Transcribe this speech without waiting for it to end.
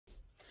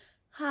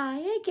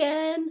Hi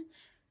again.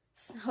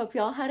 Hope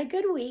y'all had a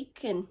good week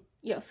and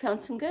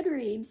found some good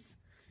reads.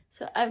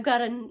 So I've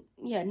got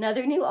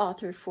another new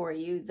author for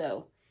you,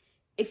 though.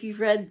 If you've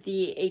read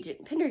the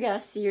Agent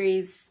Pendergast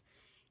series,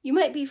 you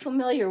might be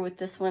familiar with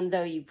this one,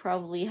 though you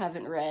probably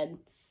haven't read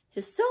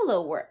his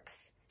solo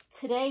works.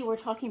 Today we're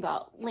talking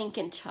about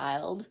Lincoln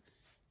Child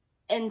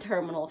and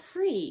Terminal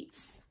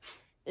Freeze.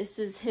 This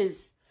is his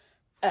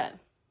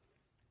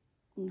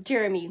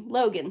Jeremy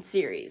Logan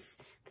series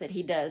that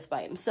he does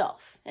by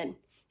himself. And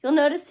you'll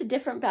notice a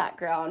different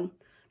background.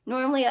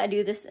 Normally I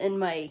do this in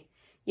my,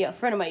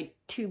 front of my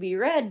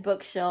to-be-read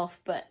bookshelf,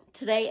 but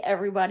today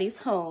everybody's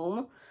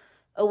home,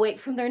 awake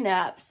from their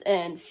naps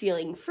and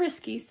feeling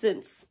frisky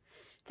since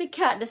the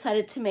cat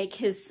decided to make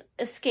his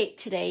escape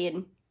today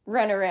and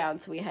run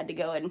around, so we had to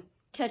go and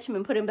catch him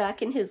and put him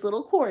back in his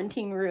little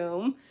quarantine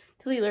room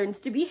till he learns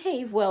to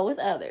behave well with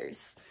others.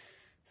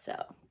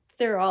 So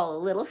they're all a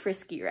little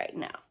frisky right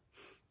now.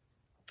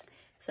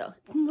 So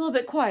it's a little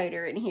bit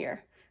quieter in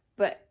here.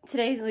 But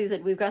today, like I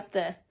said, we've got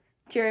the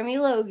Jeremy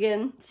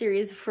Logan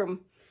series from,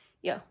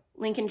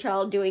 Lincoln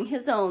Child doing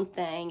his own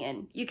thing.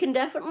 And you can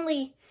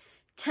definitely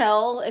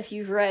tell if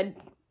you've read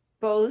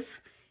both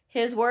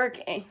his work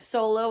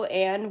solo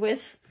and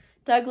with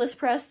Douglas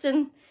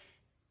Preston.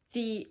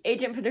 The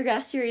Agent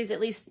Pendergast series,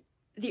 at least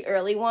the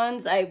early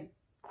ones, I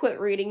quit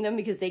reading them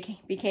because they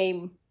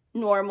became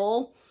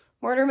normal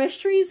murder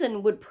mysteries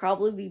and would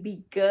probably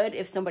be good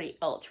if somebody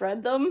else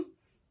read them,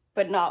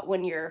 but not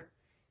when you're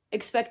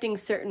expecting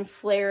certain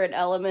flair and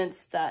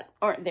elements that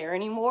aren't there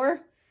anymore.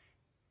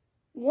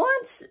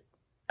 Once,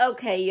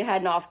 okay, you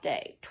had an off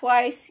day.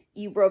 Twice,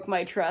 you broke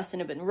my trust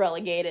and have been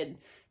relegated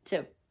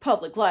to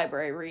public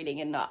library reading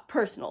and not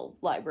personal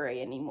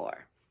library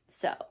anymore.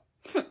 So,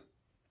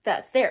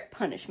 that's their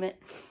punishment.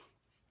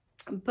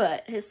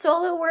 But his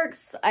solo works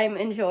I'm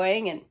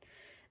enjoying, and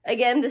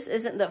again, this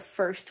isn't the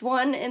first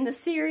one in the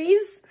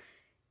series.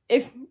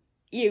 If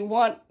you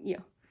want,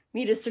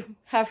 me to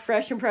have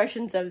fresh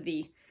impressions of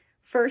the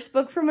first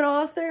book from an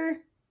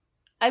author,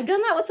 I've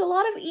done that with a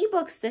lot of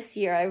ebooks this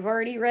year. I've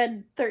already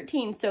read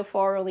 13 so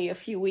far, only a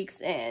few weeks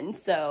in,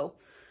 so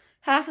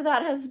half of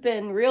that has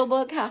been real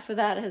book, half of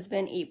that has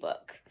been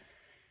ebook.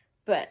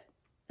 But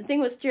the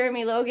thing with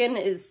Jeremy Logan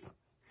is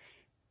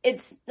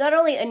it's not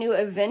only a new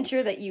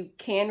adventure that you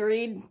can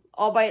read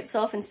all by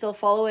itself and still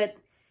follow it,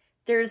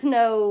 there's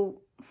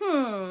no,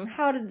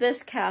 how did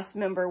this cast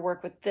member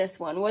work with this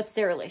one? What's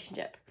their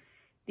relationship?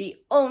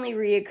 The only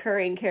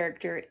reoccurring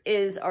character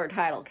is our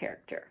title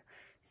character.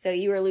 So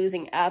you are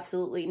losing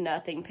absolutely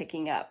nothing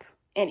picking up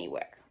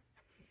anywhere.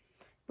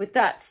 With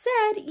that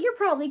said, you're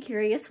probably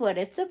curious what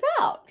it's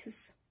about,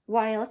 because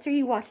why else are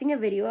you watching a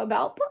video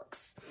about books?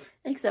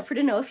 Except for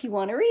to know if you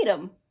want to read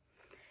them.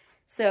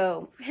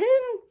 So,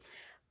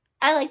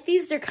 I like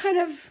these. They're kind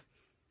of,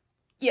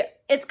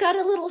 it's got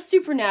a little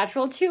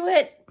supernatural to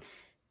it,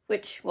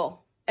 which,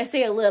 well, I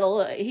say a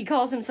little. He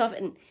calls himself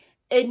an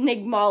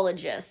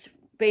enigmologist.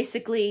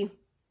 Basically,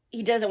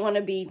 he doesn't want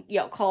to be,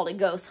 called a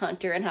ghost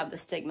hunter and have the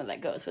stigma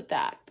that goes with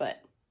that,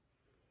 but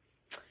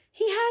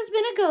he has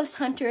been a ghost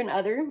hunter in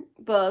other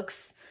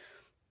books,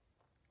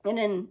 and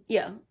then,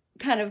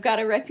 kind of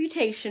got a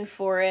reputation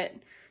for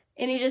it,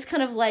 and he just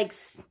kind of likes,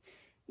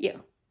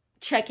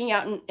 checking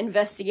out and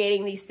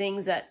investigating these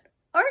things that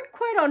aren't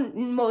quite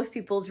on most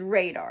people's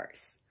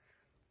radars.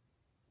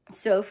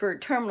 So for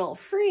Terminal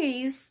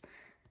Freeze,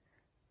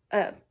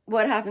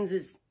 what happens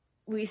is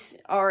we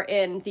are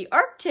in the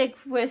Arctic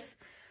with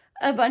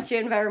a bunch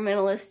of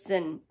environmentalists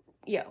and,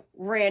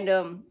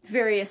 random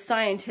various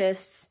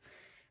scientists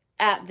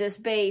at this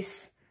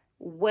base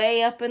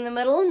way up in the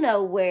middle of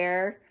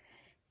nowhere,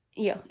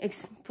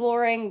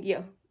 exploring,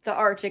 the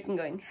Arctic and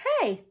going,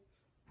 hey,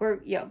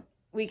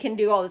 we can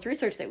do all this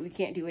research that we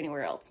can't do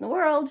anywhere else in the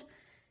world.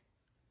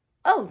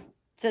 Oh,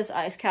 this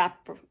ice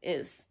cap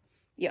is,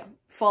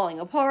 falling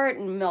apart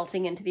and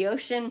melting into the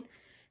ocean,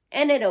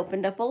 and it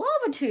opened up a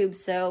lava tube,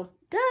 so,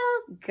 duh,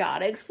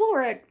 gotta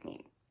explore it. I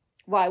mean,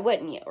 why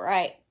wouldn't you,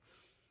 right?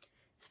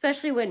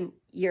 Especially when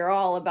you're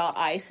all about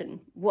ice and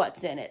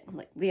what's in it.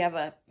 Like, we have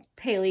a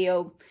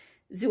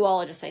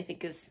paleozoologist, I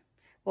think is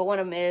what one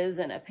of them is,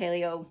 and a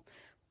paleo,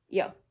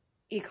 I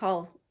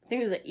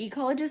think it was an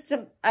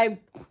ecologist. I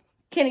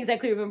can't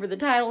exactly remember the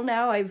title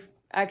now. I've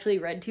actually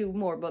read 2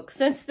 more books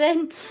since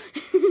then.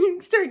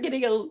 Started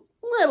getting a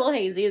little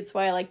hazy. That's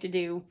why I like to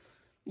do,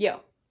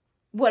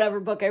 whatever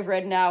book I've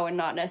read now and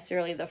not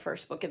necessarily the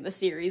first book in the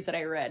series that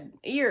I read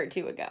a year or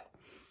 2 ago.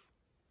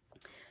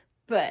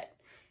 But,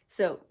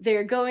 so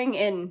they're going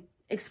and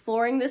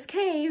exploring this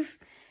cave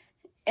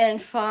and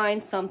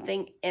find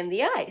something in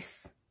the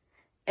ice.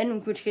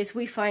 In which case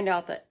we find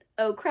out that,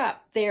 oh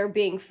crap, they're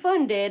being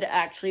funded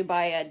actually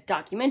by a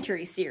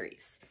documentary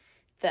series.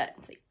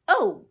 That's like,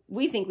 oh,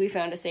 we think we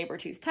found a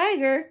saber-toothed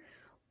tiger.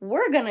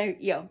 We're gonna,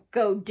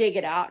 go dig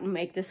it out and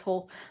make this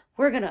whole,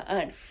 we're gonna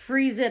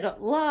unfreeze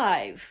it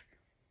live.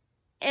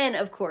 And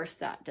of course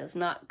that does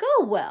not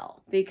go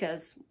well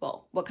because,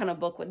 well, what kind of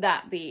book would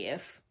that be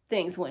if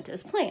things went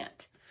as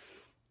planned?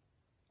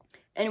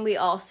 And we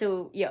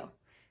also,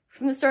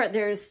 from the start,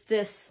 there's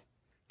this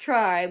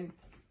tribe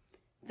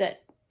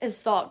that is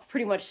thought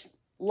pretty much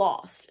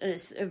lost. And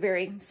it's a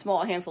very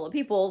small handful of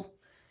people.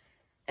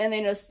 And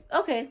they know,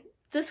 okay,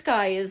 the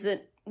sky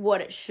isn't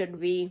what it should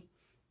be.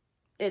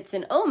 It's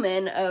an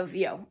omen of,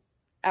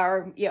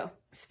 our,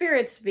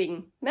 spirits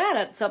being mad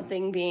at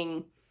something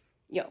being,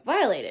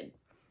 violated.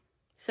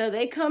 So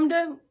they come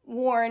to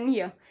warn,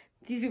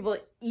 these people,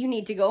 you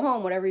need to go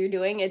home. Whatever you're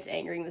doing, it's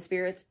angering the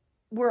spirits.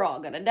 We're all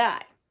gonna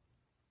die.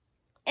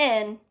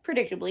 And,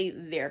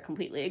 predictably, they're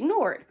completely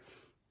ignored.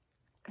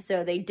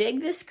 So they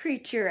dig this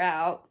creature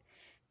out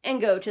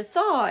and go to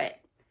thaw it.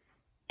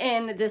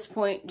 And at this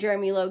point,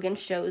 Jeremy Logan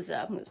shows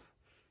up and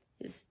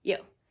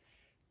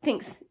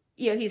thinks,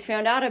 he's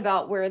found out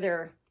about where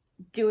they're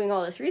doing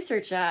all this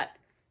research at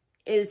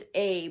is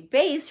a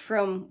base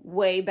from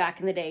way back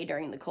in the day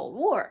during the Cold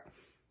War.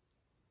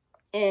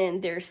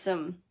 And there's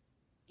some,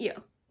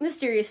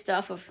 mysterious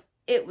stuff of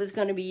it was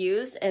going to be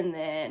used, and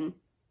then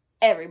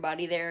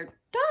everybody there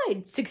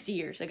died 60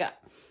 years ago.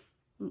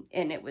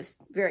 And it was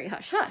very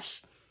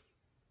hush-hush.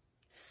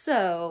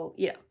 So,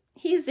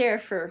 he's there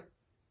for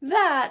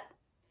that,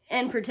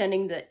 and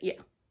pretending that,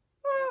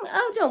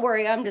 oh, don't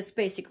worry, I'm just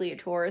basically a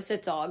tourist,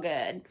 it's all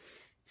good.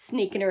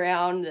 Sneaking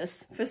around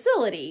this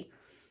facility.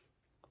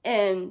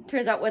 And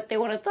turns out what they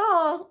want to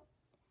thaw,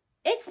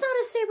 it's not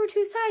a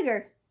saber-toothed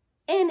tiger.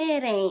 And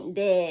it ain't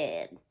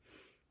dead.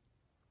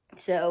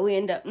 So we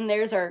end up, and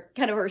there's our,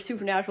 kind of our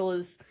supernatural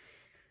is,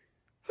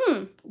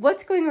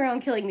 what's going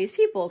around killing these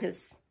people? Because,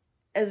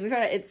 as we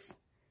found out, it's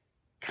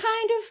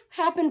kind of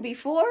happened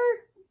before,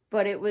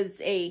 but it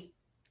was a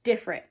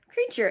different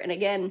creature. And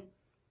again,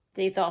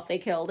 they thought they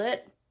killed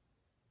it.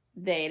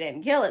 They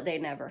didn't kill it. They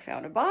never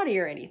found a body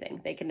or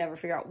anything. They could never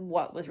figure out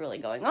what was really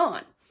going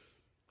on.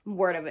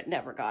 Word of it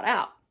never got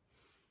out.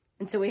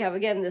 And so we have,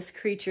 again, this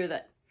creature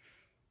that,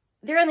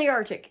 they're in the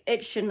Arctic.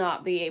 It should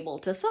not be able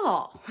to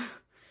thaw.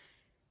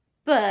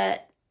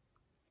 But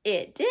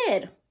it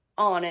did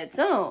on its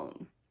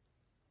own.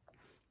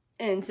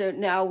 And so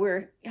now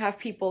we have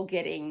people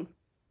getting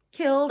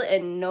killed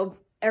and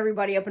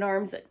everybody up in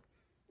arms that,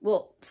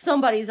 well,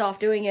 somebody's off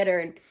doing it,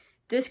 or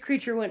this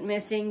creature went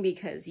missing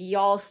because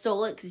y'all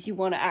stole it because you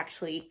want to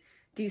actually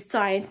do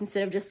science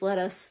instead of just let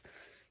us,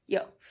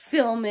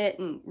 film it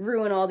and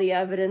ruin all the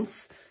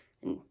evidence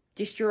and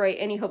destroy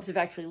any hopes of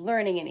actually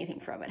learning anything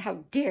from it.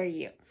 How dare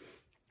you?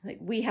 Like,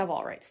 we have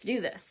all rights to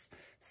do this.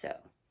 So,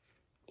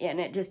 and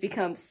it just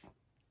becomes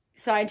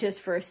scientists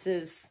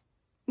versus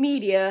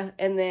media,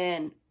 and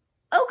then,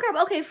 oh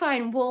crap, okay,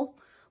 fine, we'll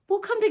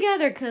come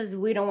together because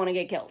we don't want to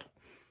get killed.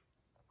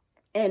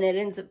 And it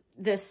ends up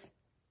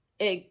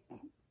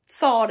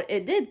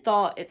it did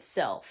thaw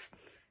itself,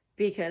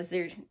 because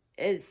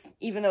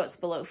even though it's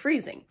below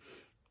freezing,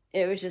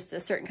 it was just a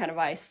certain kind of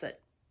ice that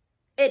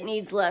it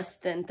needs less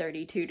than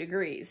 32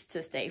 degrees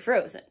to stay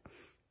frozen.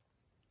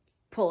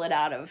 Pull it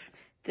out of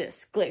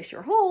this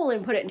glacier hole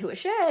and put it into a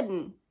shed,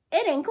 and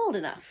it ain't cold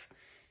enough.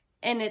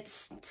 And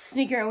it's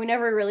sneaking around. We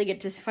never really get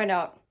to find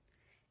out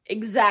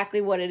exactly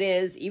what it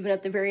is. Even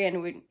at the very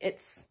end,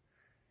 it's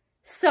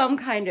some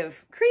kind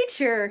of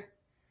creature.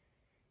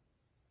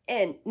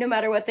 And no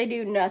matter what they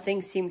do,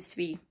 nothing seems to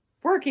be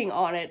working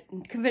on it.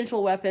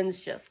 Conventional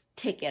weapons just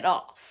take it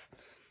off.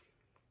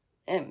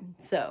 And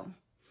so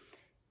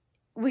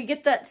we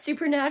get that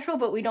supernatural,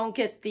 but we don't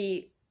get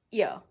the,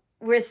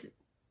 with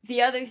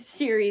the other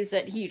series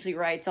that he usually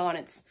writes on,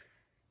 it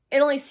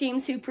only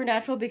seems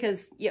supernatural because,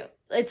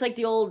 it's like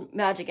the old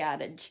magic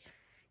adage.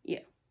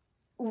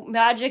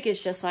 Magic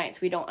is just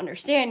science we don't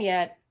understand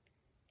yet,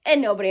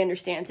 and nobody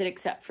understands it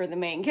except for the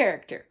main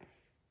character.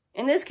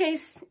 In this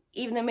case,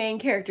 even the main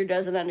character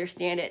doesn't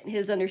understand it.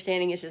 His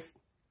understanding is just,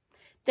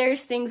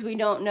 there's things we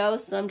don't know.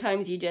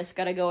 Sometimes you just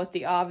gotta go with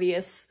the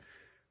obvious,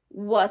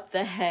 what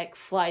the heck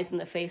flies in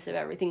the face of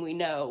everything we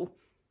know,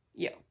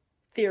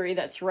 theory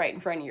that's right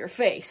in front of your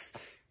face.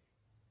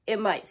 It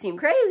might seem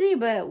crazy,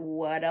 but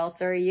what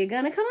else are you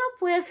gonna come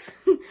up with?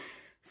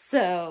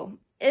 So,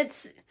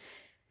 it's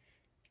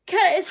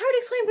hard to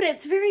explain, but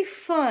it's very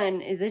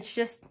fun. It's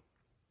just,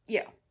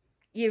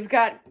 you've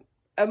got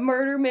a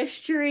murder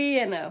mystery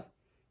and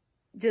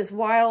this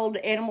wild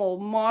animal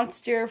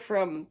monster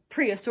from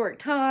prehistoric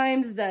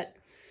times that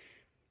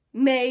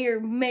may or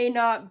may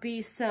not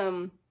be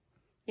some,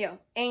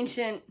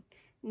 ancient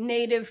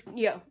native,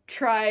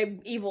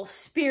 tribe evil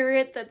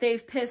spirit that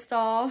they've pissed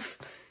off.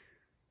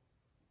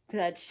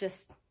 That's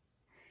just,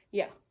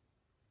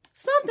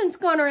 something's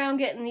going around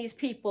getting these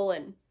people,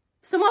 and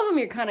some of them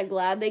you're kind of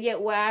glad they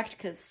get whacked,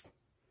 because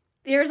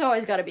there's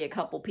always got to be a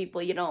couple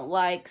people you don't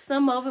like.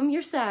 Some of them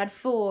you're sad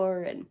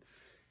for, and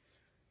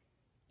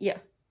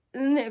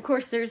and then, of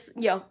course, there's,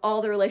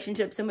 all the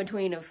relationships in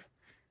between of,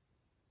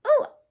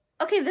 oh,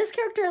 okay, this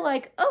character,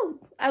 like, oh,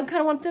 I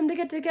kind of want them to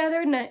get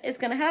together, and it's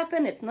gonna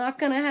happen, it's not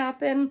gonna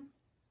happen.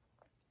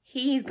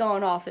 He's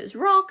gone off his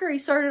rocker, he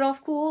started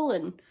off cool,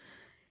 and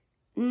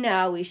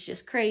now he's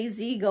just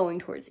crazy, going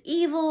towards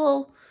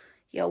evil.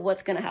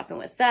 What's gonna happen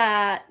with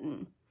that,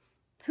 and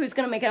who's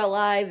gonna make it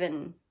alive,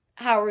 and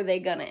how are they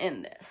gonna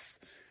end this?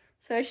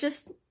 So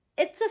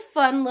it's a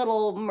fun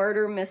little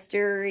murder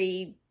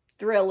mystery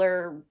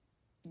thriller,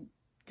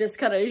 just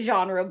kind of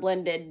genre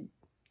blended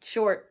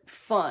short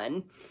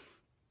fun.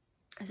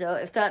 So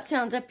if that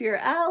sounds up your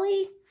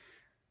alley,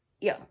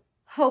 yeah,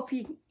 hope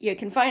you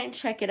can find it,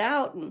 check it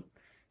out, and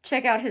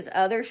check out his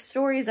other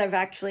stories. I've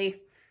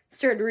actually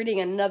started reading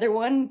another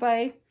one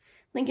by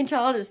Lincoln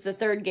Child. It's The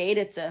Third Gate.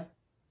 It's a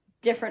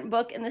different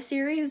book in the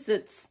series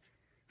that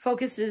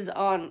focuses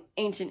on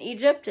ancient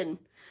Egypt, and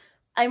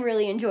I'm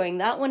really enjoying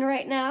that one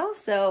right now.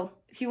 So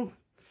if you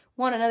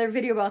want another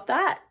video about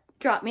that,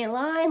 drop me a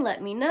line,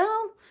 let me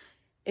know.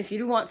 If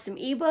you want some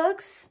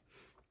ebooks,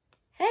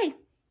 hey,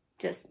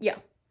 just, yeah,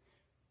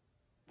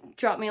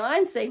 drop me a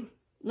line,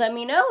 let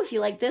me know if you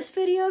like this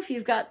video, if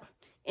you've got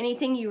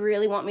anything you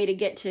really want me to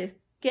get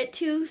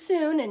to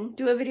soon and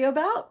do a video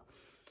about.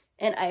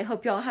 And I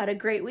hope y'all had a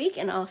great week,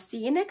 and I'll see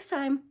you next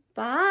time.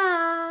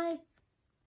 Bye!